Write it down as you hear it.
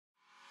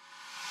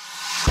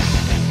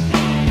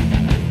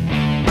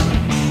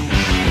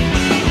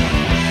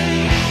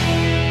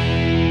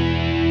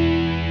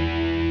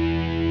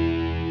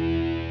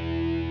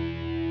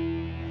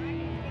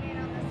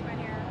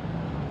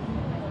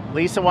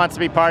Lisa wants to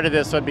be part of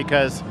this one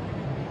because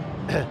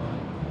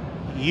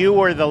you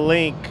were the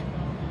link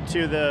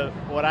to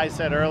what I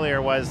said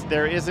earlier was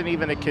there isn't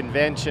even a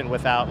convention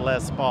without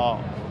Les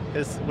Paul.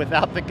 Because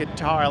without the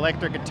guitar,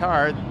 electric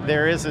guitar,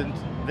 there isn't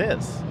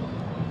this,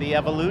 the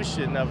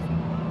evolution of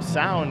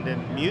sound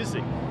and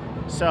music.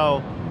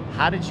 So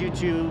how did you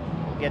two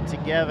get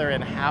together,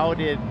 and how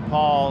did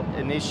Paul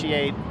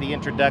initiate the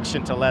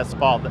introduction to Les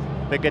Paul,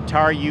 the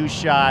guitar you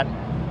shot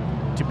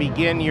to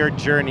begin your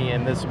journey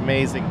in this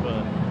amazing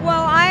book?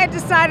 Well, I had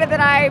decided that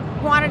I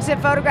wanted to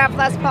photograph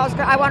Les Paul's.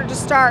 I wanted to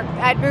start.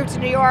 I'd moved to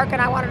New York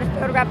and I wanted to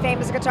photograph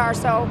famous guitar,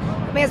 so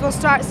I may as well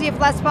see if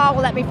Les Paul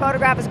will let me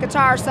photograph his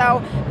guitar.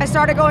 So I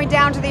started going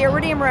down to the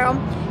Iridium room,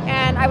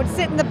 and I would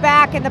sit in the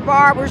back in the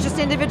bar where it was just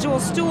individual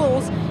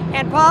stools,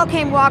 and Paul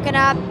came walking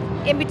up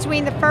in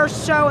between the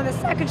first show and the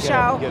second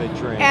show, get a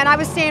drink. And I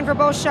was staying for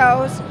both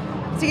shows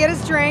to get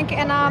his drink,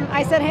 and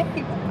I said,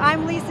 hey,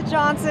 I'm Lisa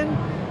Johnson.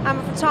 I'm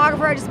a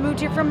photographer. I just moved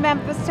here from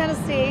Memphis,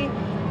 Tennessee.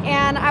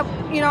 And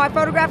I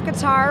photograph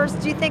guitars.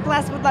 Do you think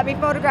Les would let me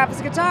photograph his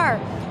guitar?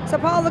 So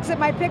Paul looks at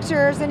my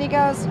pictures and he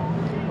goes,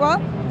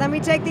 well, let me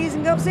take these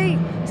and go see.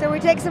 So we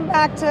takes them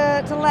back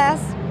to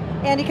Les,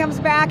 and he comes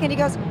back and he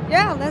goes,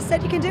 yeah, Les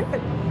said you can do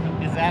it.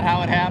 Is that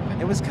how it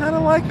happened? It was kind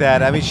of like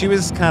that. I mean, she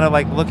was kind of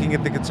like looking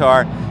at the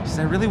guitar. She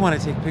said, I really want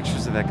to take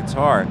pictures of that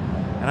guitar.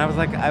 And I was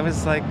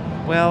like,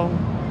 well,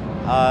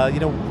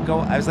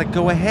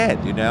 go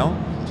ahead,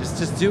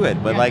 just do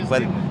it. But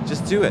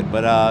just do it.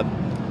 But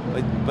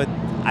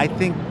I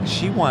think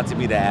she wanted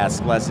me to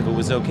ask Les if it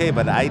was okay,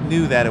 but I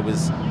knew that it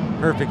was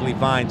perfectly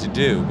fine to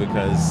do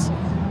because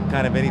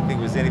kind of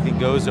anything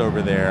goes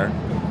over there.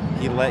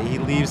 He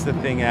leaves the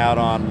thing out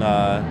on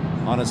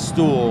a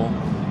stool.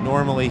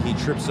 Normally he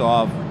trips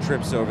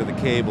over the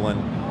cable,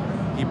 and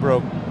he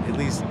broke at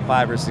least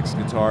 5 or 6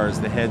 guitars,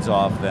 the heads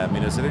off them,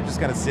 so they're just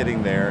kind of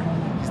sitting there.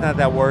 He's not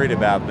that worried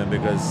about them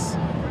because,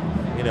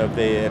 if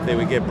they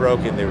would get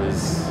broken, there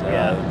was.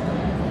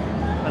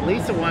 But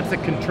Lisa wants a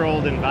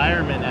controlled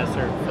environment as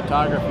her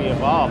photography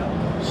evolved.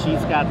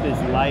 She's got this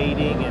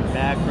lighting and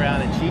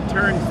background, and she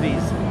turns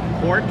these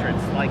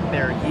portraits like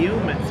they're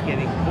humans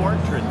getting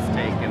portraits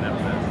taken of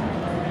them.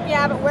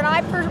 Yeah, but when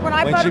I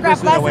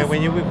photographed Les,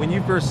 when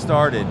you first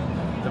started,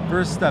 the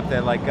first stuff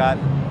that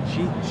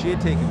she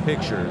had taken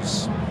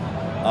pictures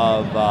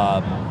of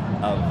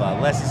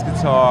Les's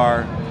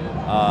guitar,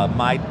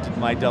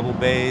 my double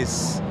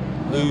bass,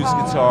 Lou's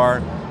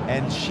guitar,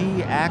 and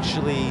she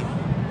actually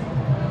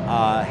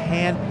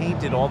hand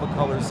painted all the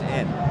colors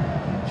in.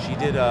 She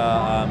did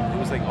it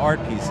was like art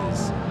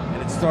pieces,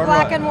 and it started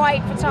black and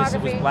white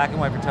photography. It was black and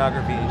white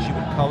photography, and she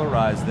would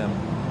colorize them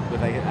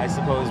with, I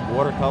suppose,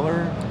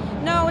 watercolor.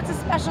 No, it's a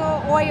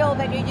special oil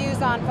that you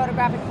use on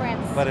photographic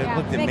prints. But it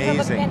looked amazing.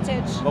 Makes it look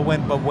vintage. But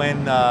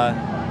when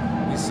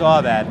we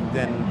saw that,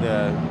 then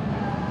the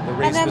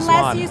race was on. And then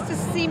Les used to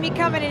see me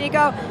coming, and he'd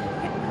go,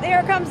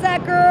 there comes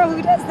that girl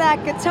who does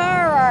that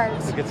guitar art.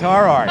 The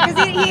guitar art.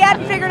 Because he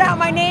hadn't figured out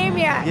my name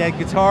yet. Yeah,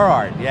 guitar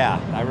art. Yeah,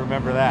 I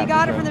remember that. He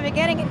got it from the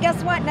beginning, and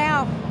guess what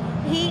now?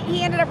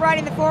 He ended up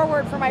writing the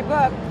foreword for my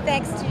book,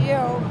 thanks to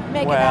you,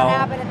 making that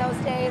happen in those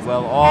days.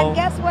 And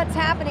guess what's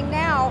happening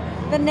now?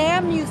 The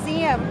NAMM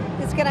Museum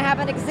is going to have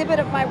an exhibit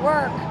of my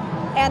work,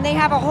 and they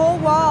have a whole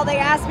wall. They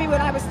asked me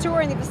when I was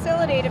touring the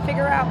facility to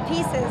figure out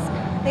pieces.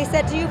 They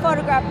said, do you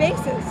photograph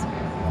basses?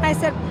 I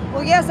said,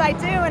 well, yes, I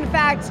do. In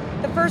fact,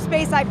 the first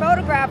bass I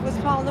photographed was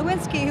Paul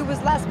Nowinski, who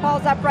was Les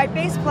Paul's upright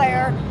bass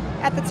player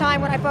at the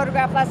time when I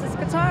photographed Les's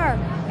guitar.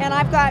 And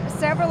I've got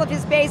several of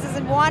his basses,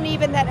 and one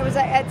even that it's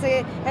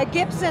a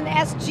Gibson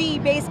SG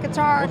bass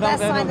guitar. Les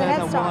signed the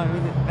headstock.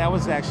 That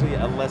was actually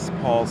a Les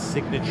Paul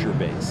signature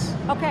bass.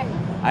 Okay.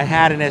 I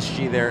had an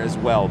SG there as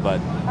well, but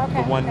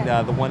the one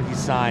he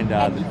signed.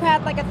 And you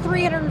had like a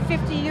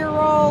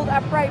 350-year-old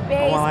upright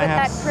bass with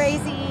that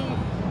crazy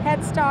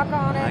headstock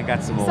on it. I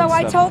got some old stuff.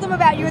 I told them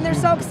about you, and they're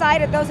so Mm-hmm.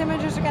 excited. Those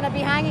images are going to be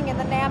hanging in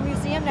the NAMM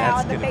Museum now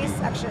in the bass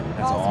section.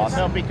 That's awesome.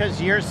 So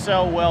because you're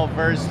so well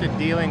versed in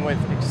dealing with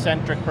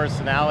eccentric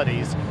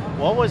personalities,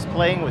 what was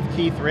playing with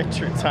Keith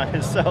Richards on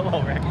his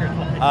solo record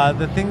like?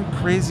 The thing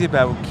crazy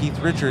about Keith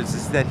Richards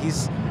is that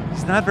he's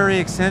not very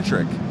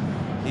eccentric.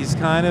 He's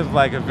kind of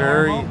like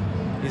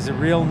he's a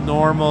real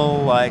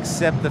normal,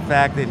 except the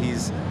fact that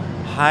he's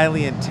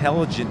highly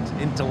intelligent,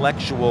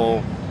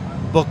 intellectual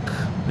book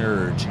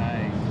nerd.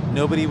 Right.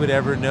 Nobody would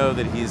ever know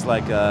that he's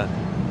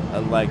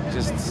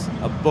just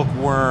a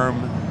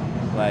bookworm,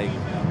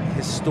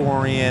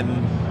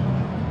 historian,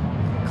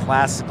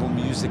 classical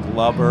music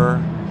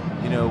lover.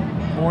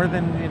 More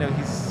than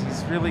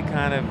he's really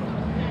kind of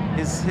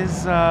his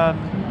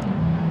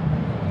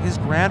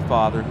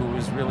grandfather, who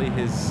was really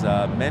his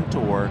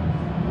mentor,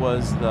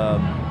 was the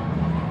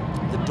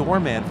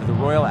doorman for the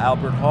Royal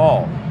Albert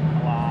Hall.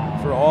 Wow.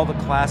 For all the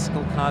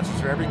classical concerts,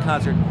 for every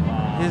concert.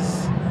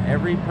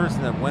 Every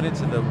person that went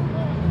into the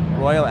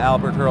Royal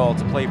Albert Hall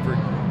to play for,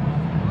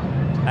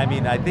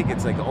 I think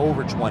it's like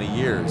over 20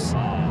 years.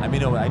 I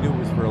knew it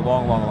was for a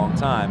long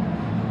time.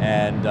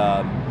 And,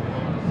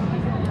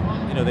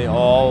 they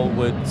all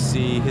would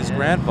see his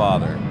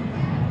grandfather,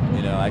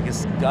 I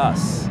guess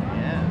Gus.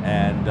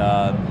 and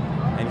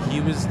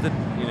he was the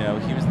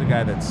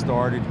guy that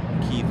started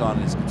Keith on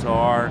his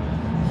guitar.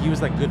 He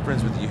was like good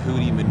friends with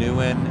Yehudi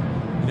Menuhin,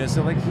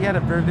 so like he had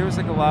there was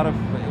like a lot of,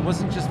 it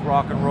wasn't just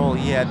rock and roll.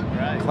 He had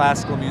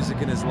classical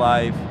music in his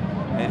life,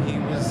 and he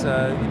was he's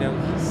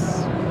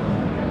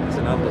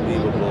an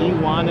unbelievable. He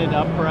wanted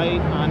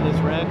upright on his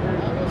record.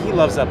 He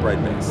loves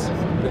upright bass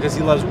because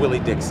he loves Willie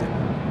Dixon,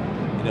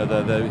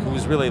 who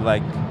was really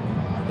like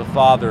the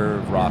father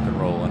of rock and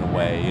roll in a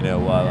way,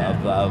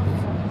 of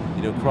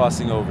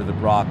crossing over the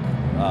Brock,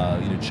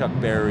 Chuck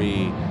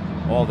Berry,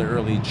 all the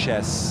early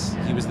Chess.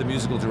 He was the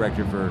musical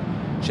director for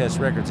Chess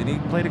Records, and he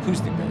played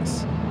acoustic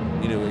bass,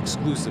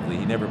 exclusively.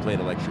 He never played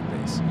electric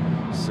bass.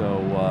 So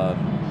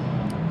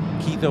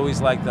Keith always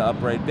liked the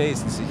upright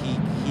bass, and so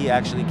he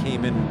actually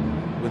came in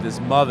with his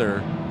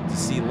mother to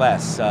see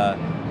Les.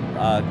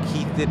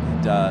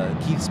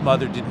 Keith's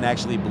mother didn't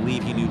actually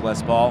believe he knew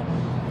Les Paul,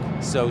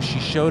 so she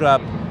showed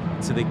up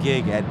to the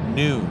gig at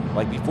noon.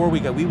 Like before we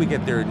would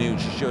get there at noon.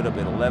 She showed up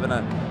at 11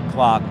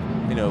 o'clock.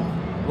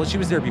 Well, she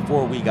was there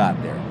before we got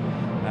there.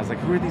 And I was like,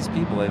 who are these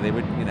people? And they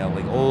would,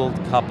 like old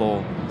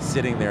couple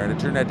sitting there, and it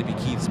turned out to be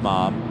Keith's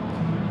mom.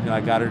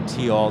 I got her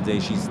tea all day.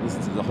 She's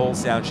listened to the whole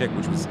sound check,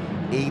 which was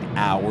 8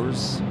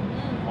 hours.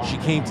 She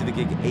came to the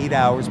gig 8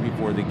 hours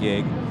before the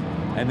gig,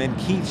 and then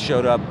Keith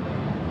showed up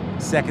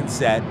second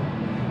set,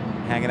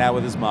 hanging out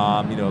with his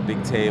mom, a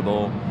big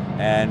table,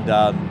 and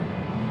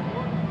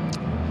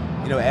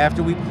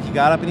after he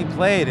got up and he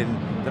played, and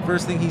the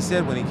first thing he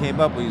said when he came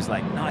up, he was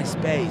like, "Nice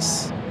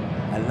bass,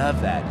 I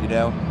love that," He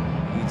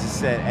just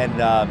said,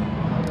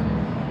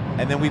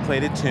 and then we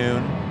played a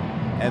tune,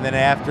 and then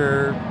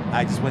after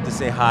I just went to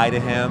say hi to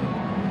him,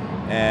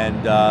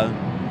 and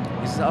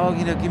he said, "Oh,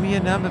 give me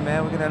your number,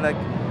 man. We're gonna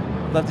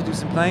love to do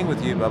some playing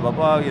with you, blah blah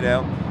blah,"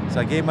 So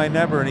I gave my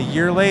number, and a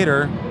year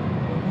later,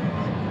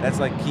 that's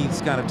like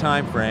Keith's kind of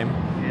time frame.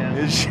 Yeah.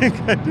 A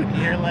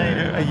year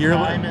later. A year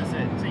later. It's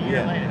a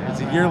year later.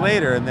 It's a year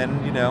later, and then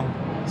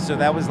so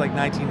that was like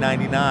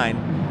 1999,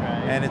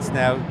 and it's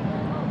now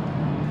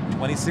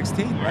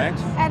 2016, right?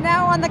 And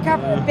now on the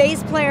cover of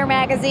Bass Player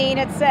magazine,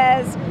 it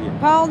says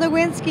Paul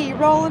Nowinski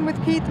rolling with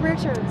Keith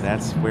Richards.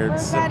 That's weird.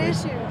 Where's that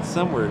issue?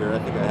 Somewhere there, I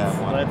think I have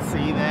one. Let's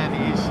see that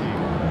issue.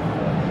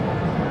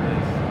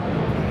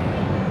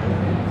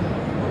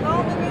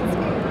 Paul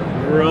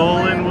Nowinski.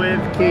 Rolling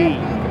with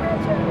Keith.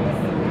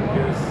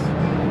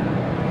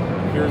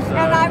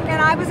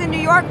 And I was in New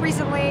York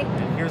recently,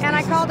 and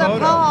I called up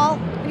Paul,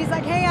 and he's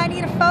like, "Hey, I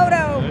need a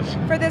photo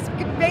for this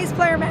Bass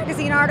Player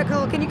magazine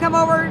article. Can you come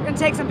over and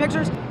take some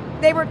pictures?"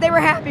 They were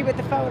happy with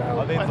the photo.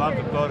 Oh, they loved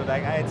the photo. I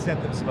had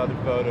sent them some other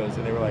photos,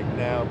 and they were like,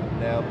 "No,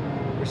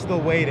 we're still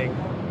waiting."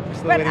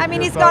 But I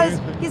mean, he's got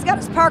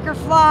his Parker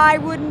Fly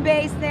wooden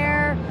bass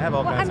there. I have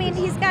all kinds of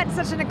he's got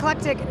such an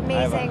eclectic,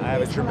 amazing. I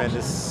have a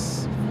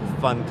tremendous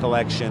fun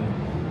collection.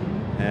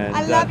 And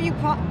I love you,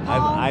 Paul.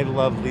 I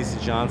love Lisa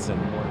Johnson.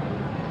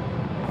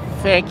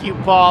 Thank you,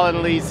 Paul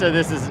and Lisa.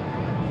 This is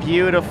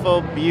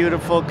beautiful,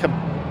 beautiful.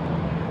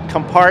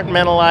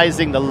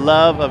 Compartmentalizing the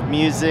love of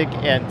music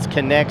and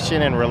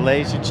connection and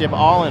relationship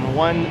all in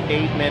one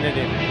 8-minute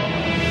interview.